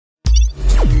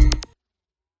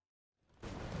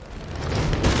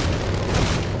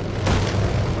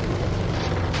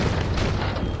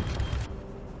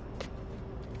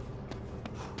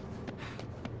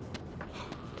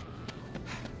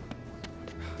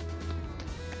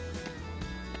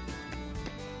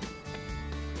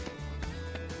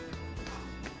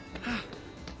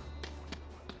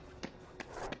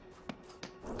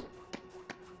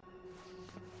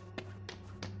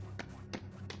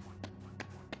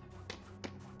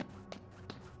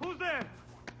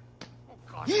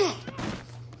God.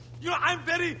 You know, I'm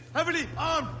very heavily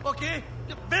armed, okay?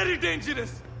 Very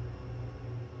dangerous.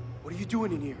 What are you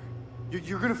doing in here?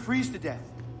 You're gonna freeze to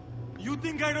death. You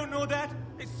think I don't know that?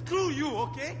 Hey, screw you,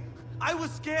 okay? I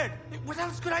was scared. Hey, what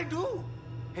else could I do?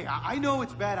 Hey, I know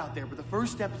it's bad out there, but the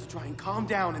first step is to try and calm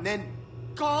down and then...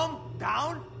 Calm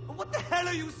down? What the hell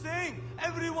are you saying?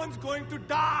 Everyone's going to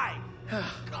die.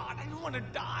 God, I don't want to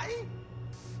die.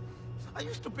 I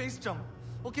used to base jump.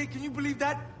 Okay, can you believe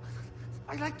that?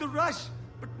 I like the rush,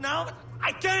 but now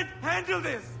I can't handle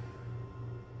this.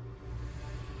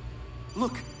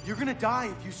 Look, you're gonna die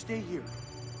if you stay here.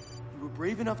 You were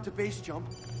brave enough to base jump,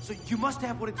 so you must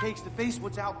have what it takes to face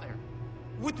what's out there.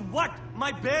 With what?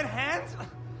 My bare hands?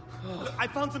 Look, I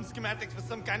found some schematics for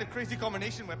some kind of crazy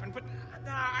combination weapon, but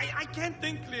I can't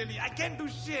think clearly. I can't do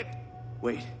shit.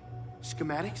 Wait,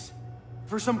 schematics?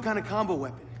 For some kind of combo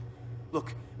weapon.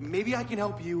 Look, maybe I can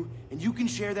help you, and you can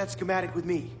share that schematic with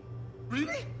me.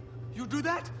 Really? You do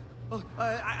that? Oh,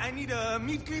 I need a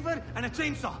meat cleaver and a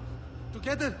chainsaw.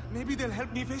 Together, maybe they'll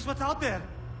help me face what's out there.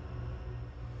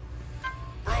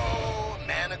 Bro,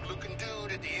 man, a looking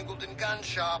dude at the Ingleton gun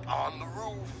shop on the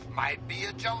roof. Might be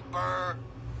a jumper.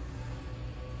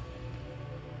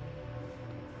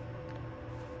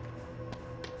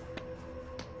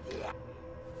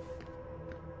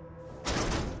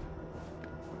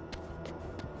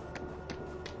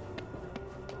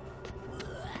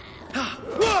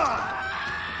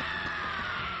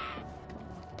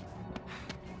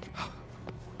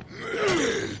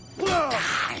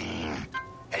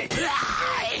 Hey, there's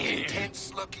an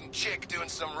intense-looking chick doing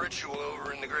some ritual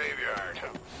over in the graveyard.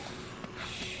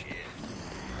 Shit.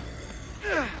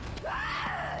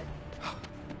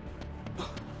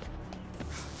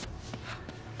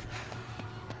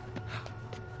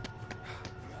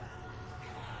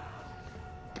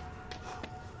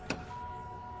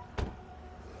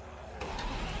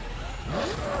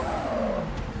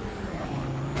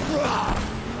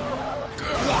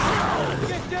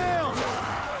 Get down!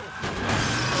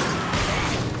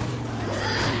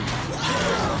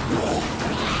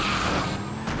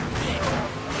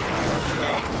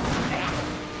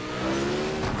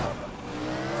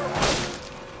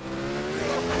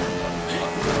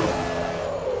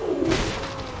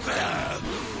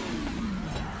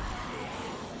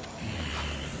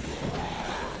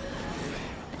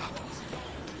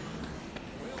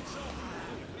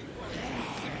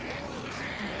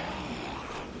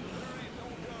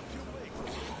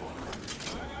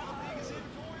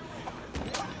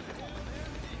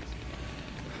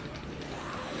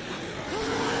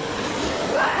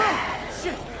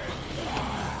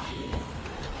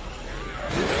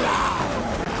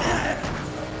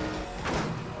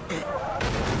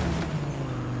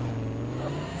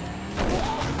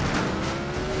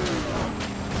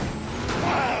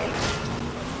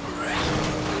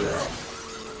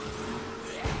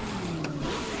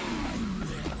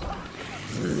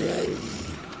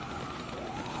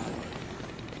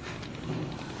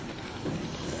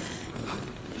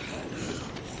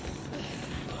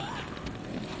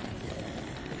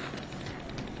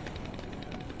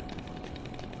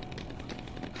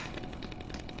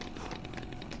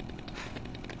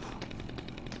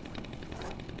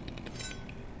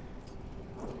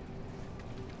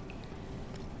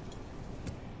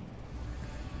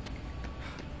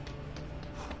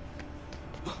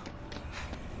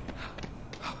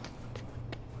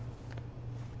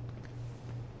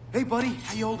 Hey, buddy,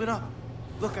 how you holding up?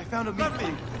 Look, I found a meat Lovely.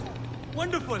 cleaver.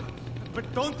 Wonderful.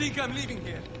 But don't think I'm leaving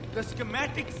here. The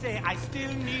schematics say I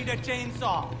still need a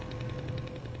chainsaw.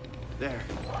 There,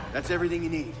 that's everything you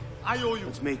need. I owe you.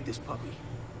 Let's make this puppy.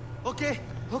 Okay,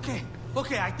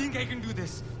 I think I can do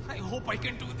this. I hope I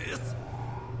can do this.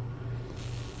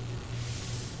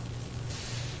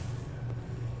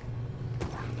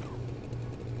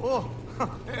 Oh,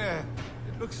 yeah.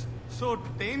 It looks so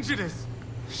dangerous.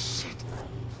 Shit.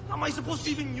 How am I supposed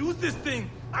to even use this thing?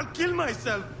 I'll kill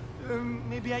myself.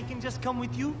 Maybe I can just come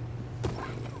with you?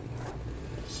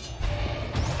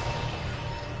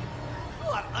 You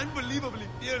are unbelievably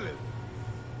fearless.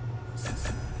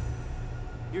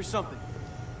 Here's something.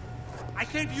 I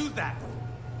can't use that.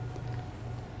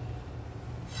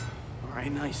 All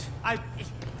right, nice.